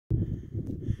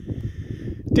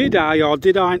Did I or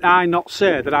did I not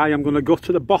say that I am going to go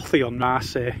to the Bothy on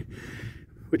Raasay,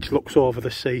 which looks over the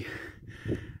sea?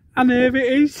 And there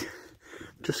it is.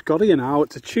 Just got here now.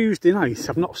 It's a Tuesday night.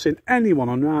 I've not seen anyone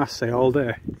on Raasay all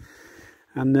day.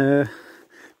 And there's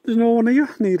no one here,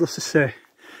 needless to say.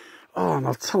 Oh, and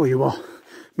I'll tell you what. I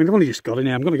mean, I've only just got in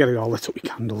here. I'm going to get it all lit up with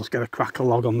candles, get a cracker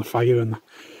log on the fire, and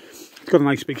it's got a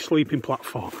nice big sleeping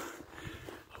platform.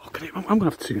 Look at it. I'm going to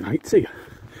have 2 nights here.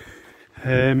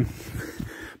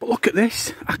 But look at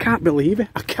this. I can't believe it.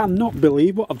 I cannot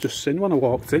believe what I've just seen when I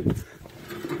walked in.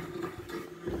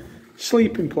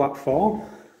 Sleeping platform.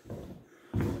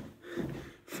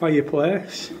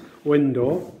 Fireplace.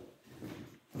 Window.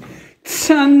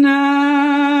 Ta-na!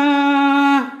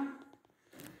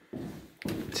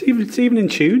 It's even in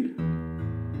tune.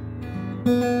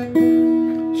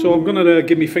 So I'm going to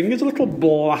give my fingers a little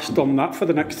blast on that for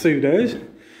the next 2 days.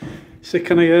 So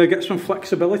can I get some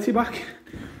flexibility back?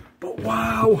 But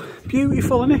wow,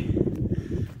 beautiful, isn't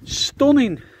it?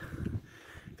 Stunning.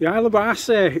 The Isle of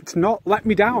Raasay, it's not let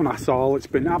me down at all. It's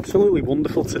been absolutely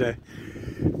wonderful today.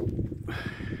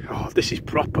 Oh, this is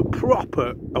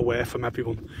proper away from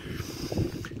everyone.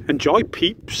 Enjoy,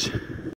 peeps.